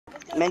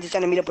Man just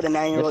trying to meet up with a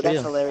 9-year-old. That's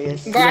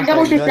hilarious. Bro, I got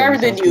more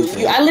subscribers than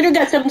you. I literally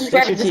got 7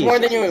 subscribers. That's more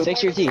than you.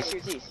 Fix your teeth.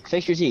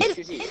 Fix your teeth.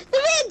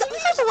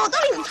 First of all,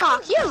 don't even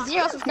talk. You have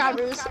 0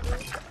 subscribers.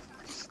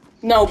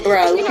 No,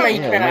 bro. Look at my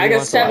channel. I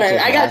got 7.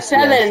 I got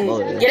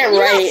 7. Get it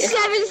right. You got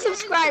 7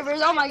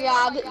 subscribers. Oh my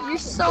god. You're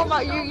so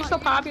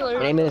popular.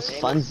 My name is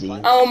Funzy.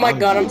 Oh my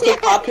god, I'm so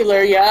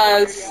popular.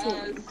 Yes.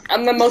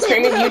 I'm the most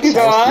famous YouTuber.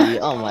 Chelsea.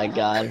 Oh my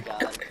god.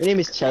 Your name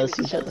is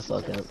Chelsea. Shut the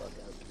fuck up.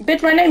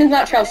 Bitch, my name is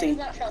not Chelsea.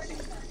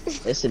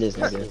 Yes, it is,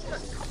 nigga.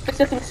 It's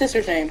just my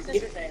sister's name.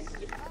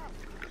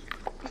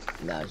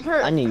 Nah,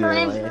 I knew you were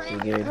lying. I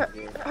figured.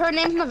 Her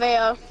name's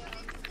Nevaeh.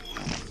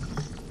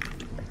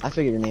 I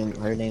figured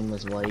her name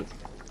was White.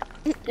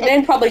 Your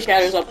name probably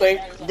shatters up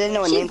there. Didn't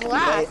know a name could be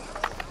White.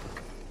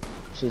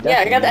 Yeah,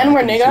 I got the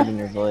N-word, nigga. In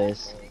your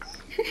voice.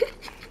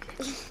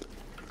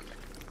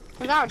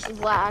 Now she's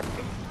black.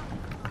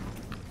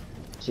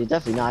 She's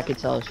definitely not. I could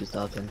tell she's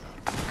talking.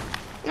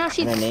 No,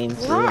 she's her name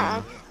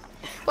black. Too.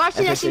 Well,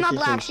 actually, no, she's not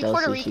black. She's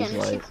Puerto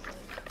Rican.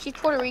 She's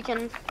Puerto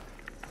Rican.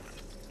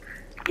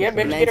 Yeah,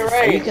 bitch, get it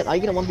right. Are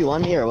you gonna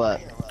 1v1 me or what?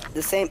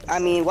 The same. I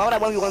mean, why would I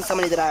 1v1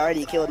 somebody that I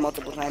already killed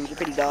multiple times? You're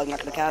pretty dog, not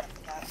gonna cap.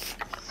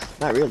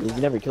 Not really.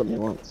 You never killed me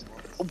once.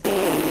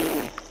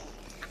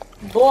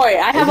 Boy,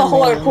 I have a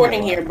whole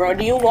recording here, bro.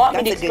 Do you want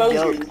me to expose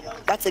you?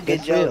 That's a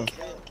good joke.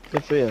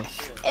 Good for you.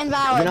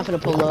 Invalid. You're not gonna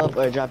pull up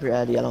or drop your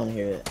addy. I don't wanna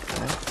hear it.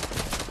 Right?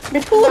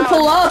 Bitch, who would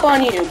pull up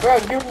on you, bro?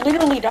 You're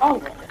literally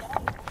dog.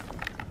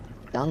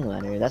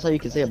 Downliner. That's all you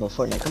can say about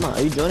Fortnite. Come on,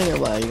 are you joining or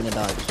what? Are you gonna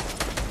dodge?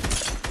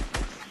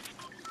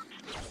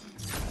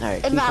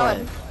 Alright, keep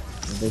quiet.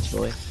 Bitch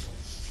boy.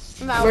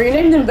 Bro, your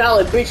name's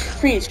invalid, bitch.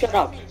 Please, shut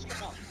up.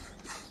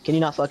 Can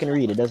you not fucking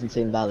read? It doesn't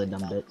say invalid,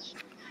 dumb bitch.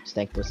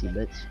 Stank pussy,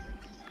 bitch.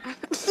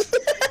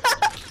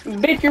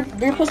 Bitch,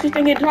 your pussy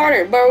thinking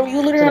harder, bro.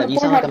 You literally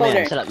have a Shut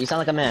up, shut up. You sound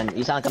like a man.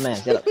 You sound like a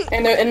man. Shut up.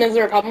 And is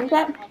there a problem with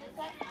that?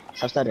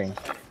 Stop stuttering.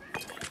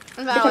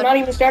 Bitch, I'm not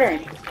even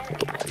stuttering.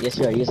 Yes,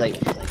 you are. He's like,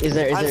 is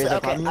there a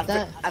problem with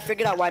that? I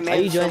figured out why man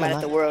is so mad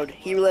at the world.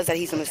 He realized that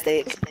he's a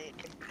mistake.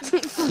 You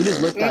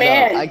just looked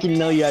that up. I can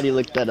know you already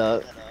looked that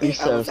up. You're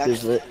so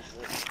stupid.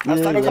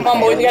 Come on,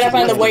 boys. We gotta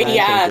find the weighty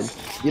ass.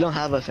 You don't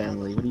have a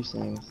family. What are you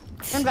saying?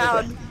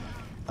 Invalid.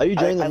 Are you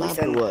joining the map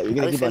or what? You're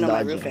gonna keep on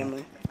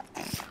dodging.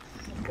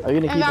 Are you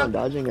gonna keep on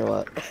dodging or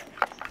what?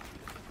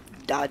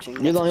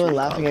 Dodging. You're the only one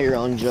laughing at your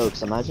own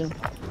jokes. Imagine.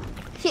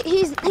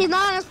 He's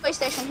not on his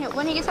PlayStation.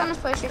 When he gets on his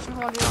PlayStation,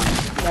 he'll do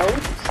it. No.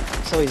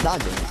 So he's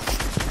dodging.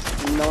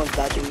 No one's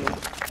dodging you.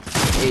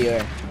 Hey, you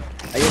are.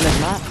 Are you in this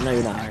map? No,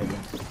 you're not. Are you?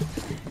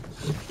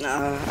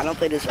 Nah, I don't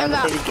play this. I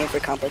don't play this game for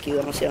comp like you.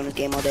 I don't sit on this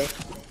game all day.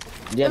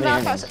 Do you have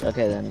any earnings?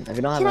 Okay then. If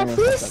you don't have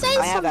earnings,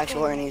 I have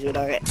actual earnings, but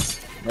alright.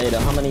 No, you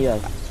don't. How many you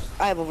have?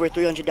 I have over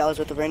 $300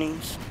 worth of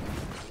earnings.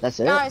 That's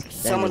it?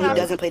 Someone who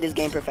doesn't play this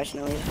game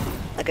professionally,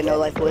 like a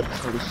no-life would.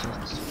 Holy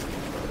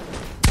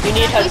shit. You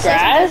need to touch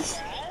grass?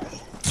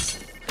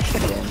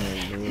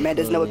 Man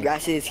doesn't know what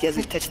grass is. He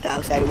hasn't touched the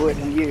outside world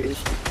in years.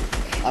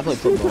 I play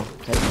football.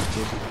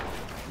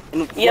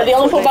 Yeah, the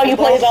only football you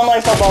play is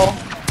online football.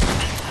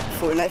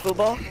 Fortnite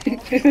football?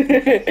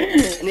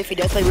 And if he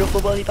does play real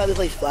football, he probably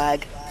plays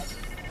flag.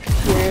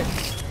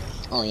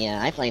 Oh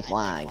yeah, I play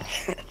flag.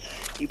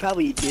 You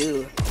probably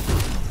do.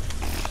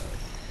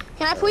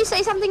 Can I please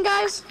say something,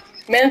 guys?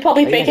 Man's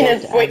probably faking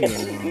his voice.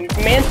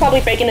 Man's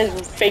probably faking his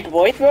fake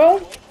voice,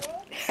 bro.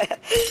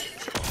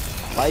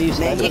 Why are you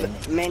stuttering?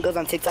 Man goes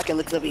on TikTok and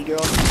looks up at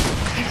girls.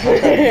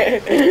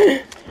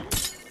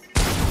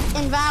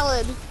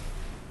 Invalid.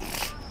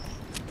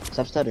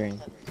 Stop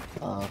stuttering.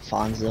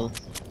 Fonzo.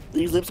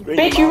 These lips are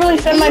Bitch, you really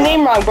said my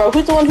name wrong, bro.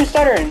 Who's the one who's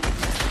stuttering?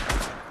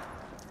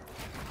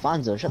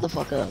 Fonzo, shut the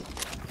fuck up.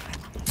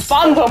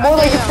 Bonzo, more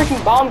like a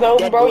freaking bonzo,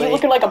 bro. You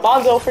looking like a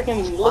bonzo,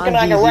 freaking looking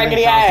like a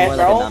raggedy ass,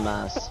 bro.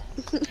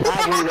 I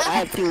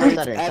have two words.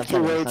 I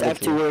have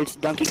two words.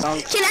 Donkey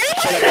Kong.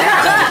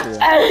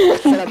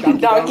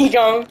 Donkey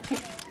Kong.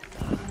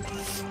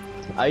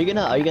 Are you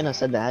gonna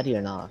send the Addy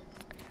or not?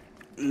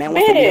 Man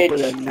wants to meet up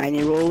with a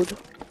 9-year-old.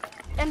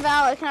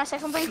 Invalid. Can I say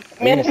something?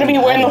 Man's gonna be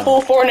wearing the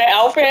full Fortnite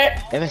outfit.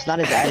 If it's not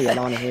his Addy, I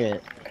don't want to hear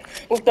it.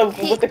 With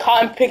the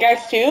cotton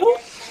pickaxe too.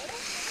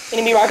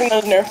 Gonna be rocking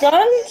those Nerf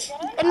guns.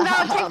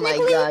 Oh my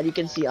god, you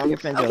can see all your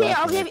friends are okay,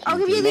 I'll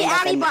give you the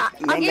Addy, but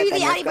I'll give you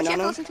the Addy, but you have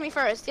to listen to me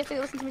first. You have to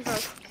listen to me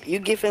first. You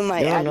give him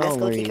my ad, that's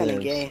looking kind of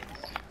gay.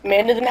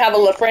 Man doesn't have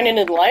a friend in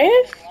his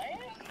life?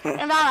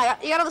 Invalid.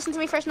 You gotta listen to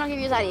me first and I'll give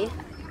you his Addy.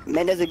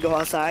 Man doesn't go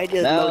outside.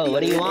 No,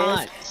 what do you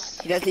want?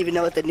 He doesn't even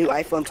know what the new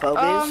iPhone 12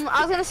 is.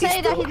 I was gonna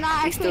say that he's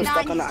not He's still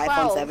stuck on the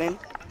iPhone 7.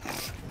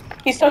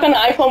 He's stuck on the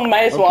iPhone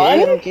 -1?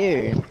 I don't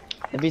care.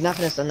 If he's not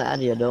gonna send the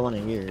Addy, I don't want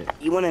to hear it.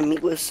 You want to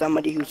meet with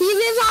somebody who's... He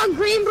lives on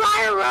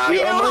Greenbrier Road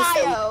in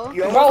Ohio.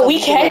 Bro, we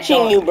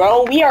catching you,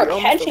 bro. We are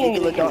catching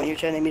you. You're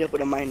trying to meet up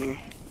with a minor.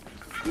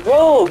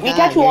 Bro, we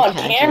got you on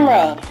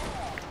camera.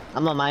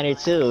 I'm a minor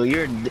too.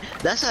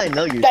 That's how I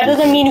know you're. That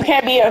doesn't mean you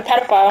can't be a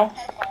pedophile.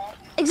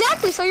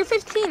 Exactly, so you're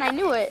 15, I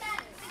knew it.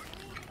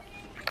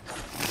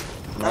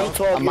 No,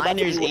 a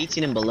minor is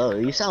 18 and below.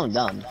 You sound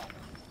dumb.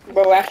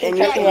 Bro, actually And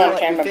you're, checking and on you're,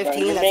 camera, you're bro.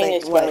 15, You're that's being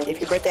like, what? exposed. If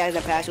your birthday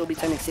hasn't passed, you'll be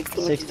turning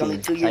 16, which is only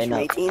 2 years from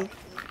 18.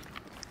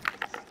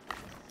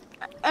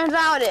 And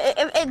now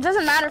it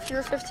doesn't matter if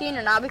you're 15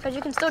 or not because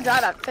you can still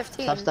drive at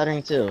 15. Stop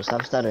stuttering too.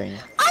 Stop stuttering.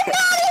 I'm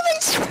not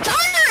even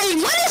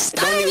stuttering! What is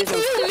stuttering do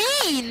you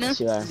mean? Yes,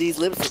 you are. These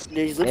lips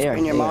They are are,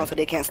 in your they mouth, are. so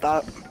they can't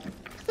stop.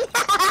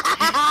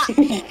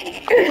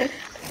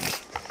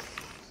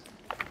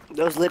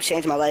 Those lips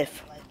changed my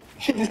life.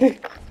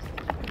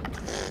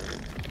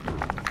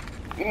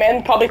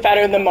 Men probably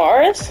fatter than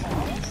Mars.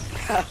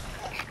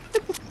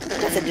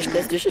 That's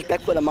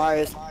disrespectful to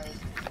Mars.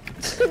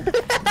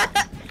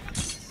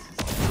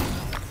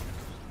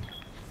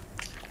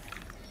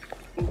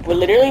 Well,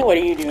 literally, what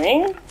are you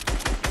doing?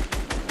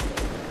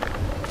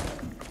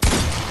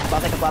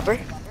 Sounds like a flopper.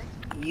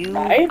 You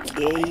Bye.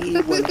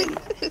 gay woman.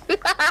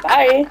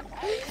 Bye.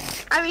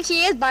 I mean,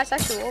 she is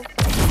bisexual.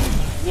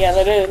 Yeah,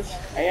 that is.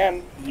 I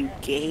am. You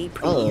gay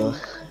Oh, premium.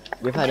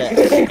 you've had a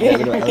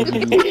little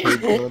LGBT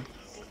club.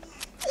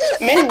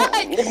 Man,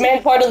 this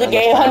man's part of the I'm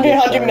gay offended,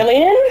 100 sir.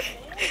 million.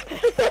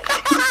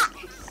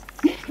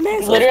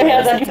 Man, so Literally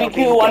has that's how LGBTQ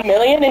people 1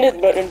 million in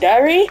his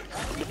diary.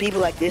 The people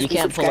like this You who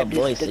can't pull subscribe up to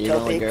boys, so the you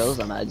don't like topics. girls,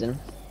 imagine.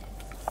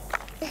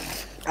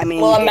 I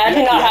mean, Well,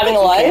 imagine not having a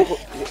life.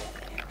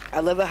 I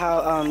love it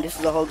how this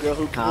is a whole girl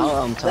who. How?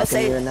 I'm let's talking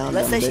say to you now,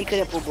 let's say dumb she bitch.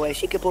 couldn't pull boys.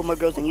 She could pull more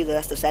girls than you. Though.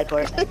 That's the sad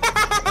part.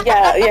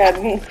 Yeah,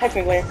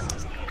 technically.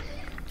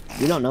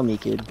 You don't know me,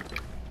 kid.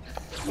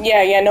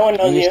 Yeah, no one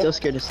knows And you're you. still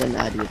scared to send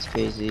Addy. It's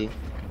crazy.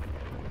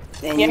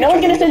 And Yeah, you no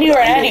one's gonna turn send into you an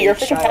a Addy. You're a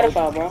freaking child.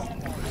 pedophile,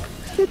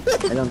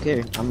 bro. I don't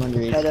care. I'm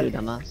underage Pedo. too,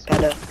 dumbass.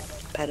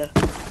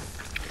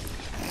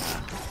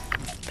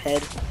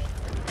 Ped.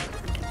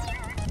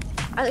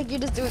 I think you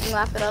just do it and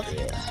laugh it up.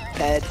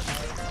 Ped.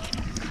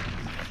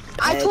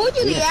 I told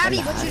you We the just Addy,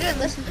 send but you didn't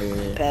listen.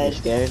 You're Ped.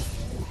 scared?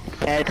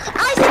 Ped.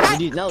 I said that.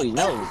 You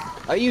no.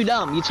 Are you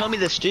dumb? You told me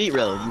the street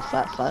road, you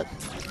fat fuck.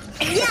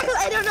 Yeah, 'cause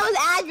I don't know his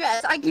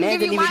address. I can Man give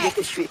didn't you even my. get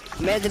the street.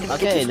 Man didn't even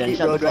Okay, get the then street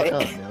shut road the fuck right.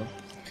 up, bro.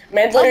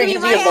 Man's I'll give literally you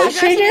using my a voice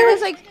address. He changer.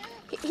 lives like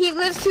he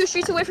lives 2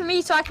 streets away from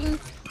me, so I can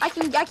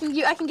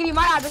give you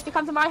my address to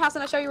come to my house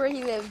and I'll show you where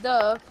he lives.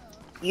 Duh.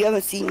 You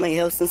haven't seen my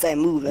house since I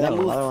moved. And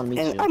No, I don't wanna meet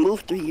you. I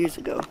moved 3 years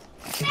ago.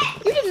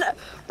 You didn't,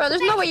 bro.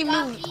 There's no way you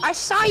moved. I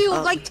saw you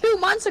like 2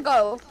 months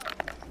ago.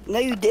 No,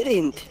 you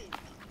didn't.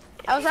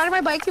 I was riding my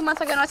bike 2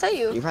 months ago, and I saw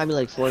you. You're probably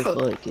like 4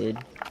 foot, kid.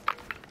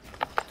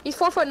 He's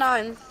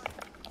 4'9".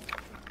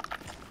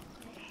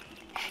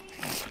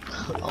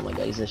 Oh my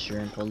god, he's a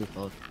shrimp. Holy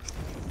fuck.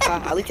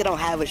 At least I don't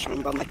have a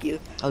shrimp. I'm like you.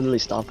 I'll really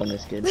stomp on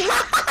this kid.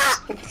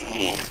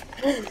 Okay.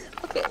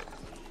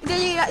 Did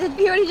you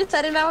hear what he just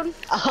said, Inbound?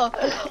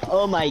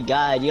 Oh my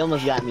god, you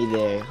almost got me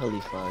there. Holy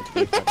fuck.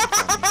 You're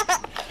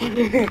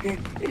fucking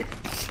funny.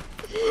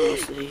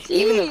 Honestly.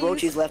 Even the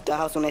roaches left the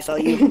house when they saw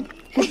you.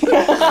 You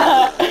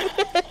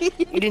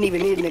didn't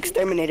even need an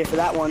exterminator for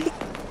that one.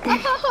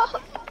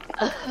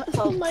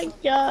 Oh my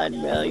god,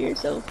 bro, you're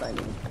so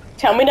funny.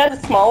 Tell me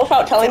that's small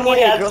without telling Tell me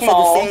me the that's girl said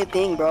small. the same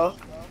thing, bro.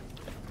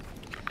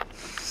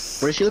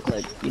 What does she look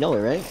like? You know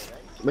her, right?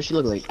 What does she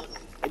look like?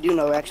 I do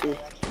know, actually.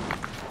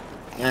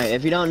 Alright,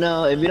 if you don't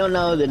know,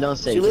 then don't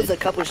say She lives it. a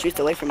couple streets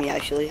away from me,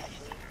 actually.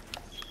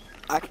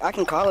 I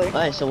can call her.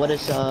 Alright, so what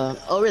is,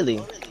 oh really?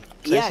 So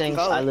Yeah, you're I saying can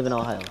call I her. live in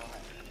Ohio.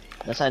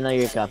 That's how I know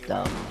you're capped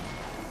out.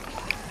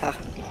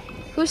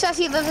 Who says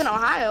he lives in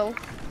Ohio?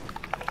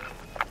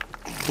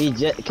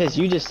 Cause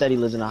you just said he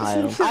lives in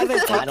Ohio. I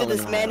haven't I talked to don't live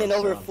this in man in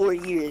Ohio, over so. 4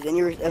 years, and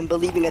you're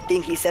believing a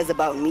thing he says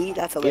about me?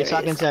 That's You're hilarious.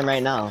 talking to him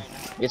right now.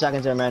 You're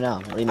talking to him right now.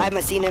 What do you mean? I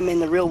haven't seen him in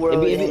the real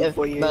world in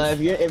 4 years. But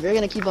if you're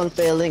gonna keep on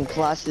failing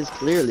classes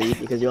clearly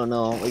because you don't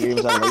know what you're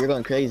even talking about, you're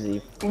going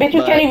crazy. Bitch,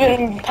 you But, can't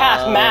even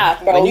pass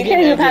math, bro. when You get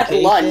can't an even pass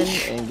education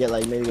lunch. and get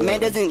like maybe.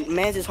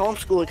 Man's is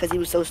homeschooled because he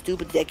was so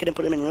stupid they couldn't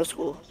put him in real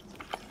school.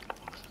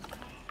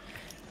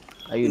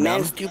 Are you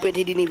Man's dumb? stupid.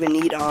 He didn't even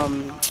need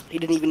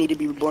to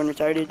be born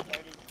retarded.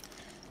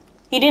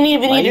 He didn't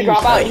even Why need to you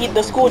drop out. study?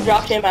 The school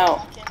dropped him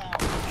out.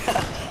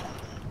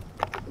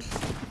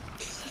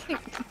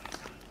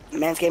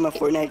 Man's game of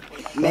Fortnite.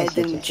 Man That's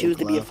such didn't a choose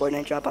to be a fake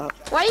Fortnite dropout.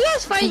 Why are you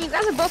guys fighting? You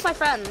guys are both my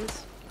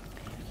friends.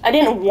 I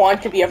didn't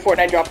want to be a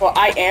Fortnite dropout.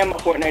 I am a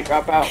Fortnite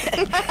dropout.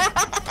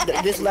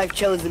 This life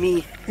chose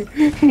me.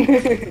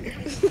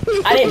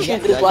 I didn't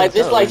choose this life.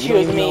 This life You don't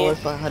chose even know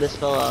me. how to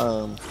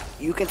spell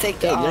You can take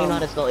the you don't even know how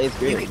to spell 8th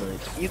grade.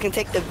 you can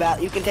take the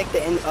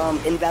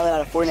invalid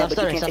out of Fortnite, Stop but you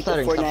stuttering, can't stop take the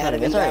stuttering, stop Fortnite out of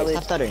stuttering. It's alright, invalid.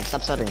 stop stuttering,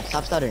 stop stuttering,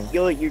 stop stuttering.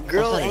 Yo, your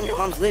girl stuttering. and your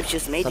mom's lips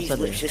just made Stop these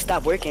stuttering. lips just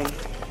stop working.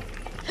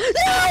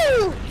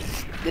 No!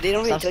 Did they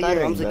don't really Stop tell you your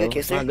stuttering, mom's a bro. good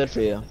It's not kisser? good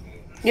for you.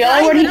 The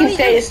only word he can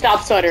say is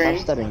stop stuttering.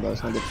 Stop stuttering, bro.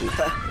 It's not good for you.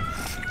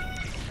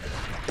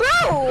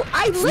 Bro,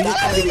 I Stop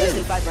having less literally.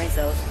 than 5 brain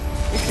cells.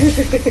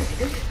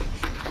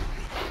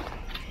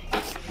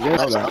 You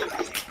know that.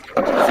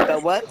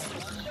 Spell what?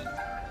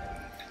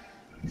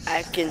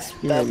 I can You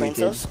spell know brain you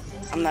did. cells.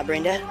 I'm not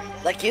brain dead.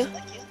 Like you?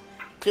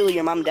 Clearly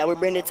your mom and dad were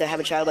brain dead to have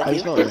a child How like you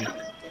spell it?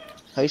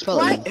 How you spell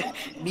it?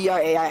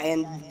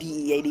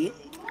 BRAINDEAD.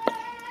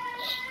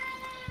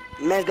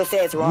 Man's gonna say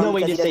it's wrong No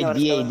way because to he say doesn't know how to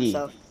spell it DAD.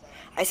 himself.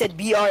 I said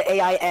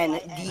BRAIN.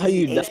 How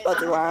you D.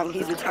 Spelled it wrong.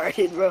 He's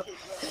retarded, bro.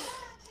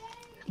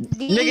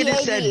 Nigga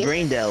just said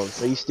brain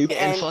cells. Are you stupid?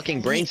 And And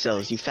fucking brain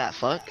cells, you fat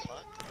fuck.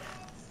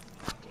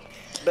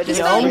 But there's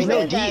No, no There's brain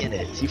no dead. D in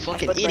it. You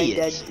fucking But brain idiot.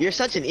 dead. You're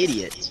such an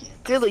idiot.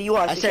 Clearly you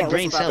are. I You said can't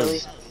brain listen properly.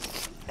 cells.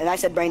 And I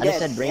said brain I dead. just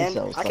said brain and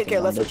cells, I could fucking care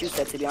less what bondage. you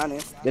said, to be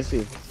honest. Good for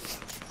you.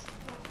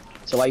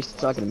 So why you still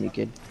talking to me,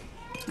 kid?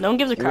 No one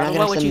gives a You're crap not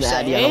about gonna what you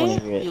send say. the ad, I don't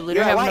wanna hear it. You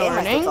literally Yeah, why have am no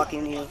I still earning.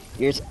 talking to you?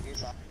 You're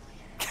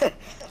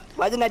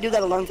Why didn't I do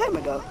that a long time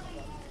ago?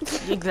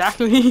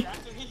 Exactly.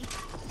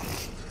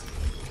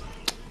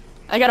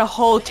 I got a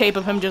whole tape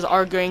of him just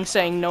arguing,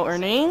 saying no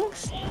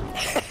earnings.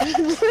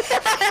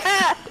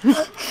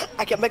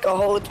 I can make a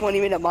whole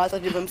 20-minute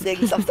montage of him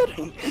saying, stop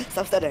stuttering,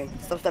 stop stuttering,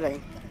 stop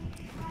stuttering.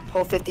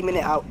 Whole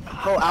 50-minute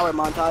whole hour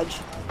montage.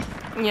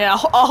 Yeah, a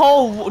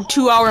whole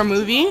 2-hour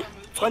movie.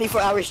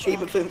 24-hour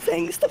stream of him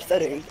saying, stop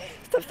stuttering,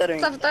 stop stuttering,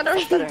 Stop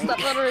stuttering. Stop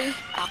stuttering.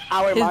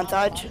 Hour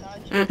montage.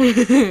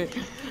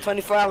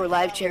 24-hour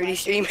live charity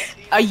stream.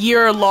 A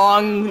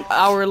year-long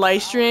hour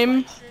live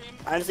stream.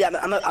 Honestly, I'm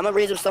gonna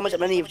raise up so much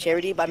money of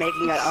charity by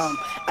making a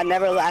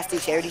never-lasting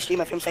charity stream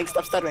of him saying,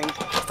 stop stuttering,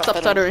 Stop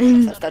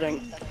stuttering. stop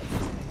stuttering.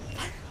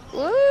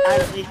 Woo.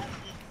 Honestly,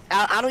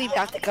 I don't even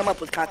have to come up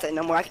with content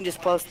no more. I can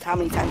just post how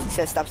many times he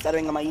says stop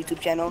stuttering on my YouTube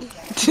channel.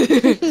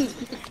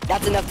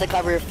 That's enough to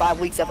cover 5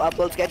 weeks of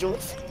upload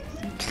schedules.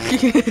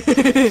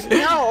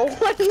 No.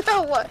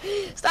 No. What?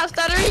 Stop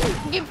stuttering.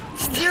 Give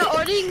 0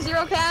 earnings,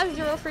 0 cash,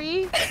 0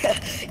 free.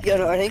 You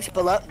know, earnings,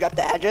 pull up, drop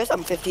the address.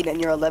 I'm 15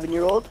 and you're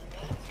 11-year-old.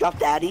 Drop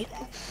daddy.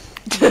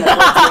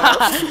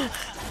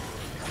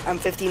 I'm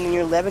 15 and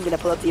you're 11. Gonna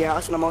pull up to your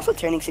house, and I'm also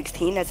turning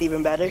 16. That's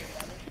even better.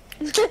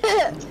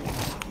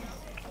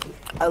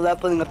 I love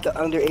pulling up to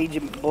underage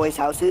boys'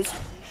 houses.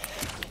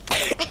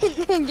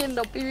 Getting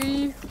no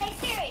pee. Hey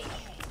Siri.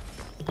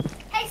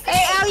 Hey Siri.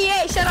 Hey, Ali,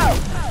 hey, shut up.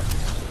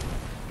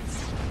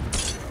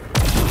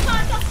 Come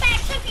on, go fat,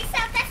 cook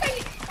yourself. That's why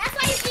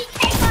you eat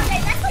cake all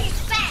day. That's why you're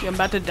fat. You're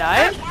about to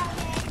die?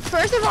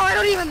 First of all, I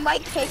don't even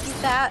like cake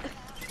with that.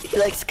 He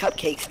likes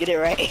cupcakes. Get it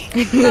right.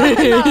 Cake, same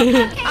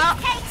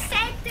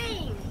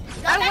thing.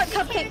 I don't Go want back to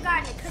cupcake.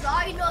 kindergarten, 'cause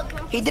all you know is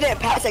grandpa. He didn't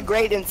pass a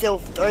grade until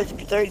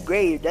third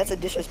grade. That's a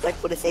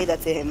disrespectful to say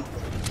that to him.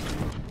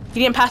 He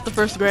didn't pass the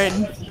first grade.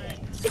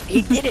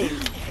 He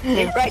didn't.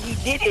 Right, he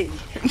didn't.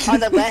 On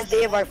the last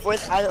day of on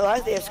the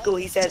last day of school,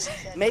 he said,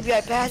 "Maybe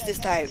I passed this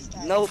time."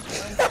 Nope.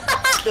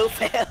 Still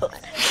failed.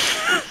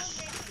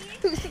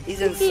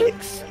 He's in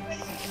 6.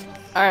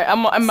 Alright,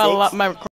 I'm Six. my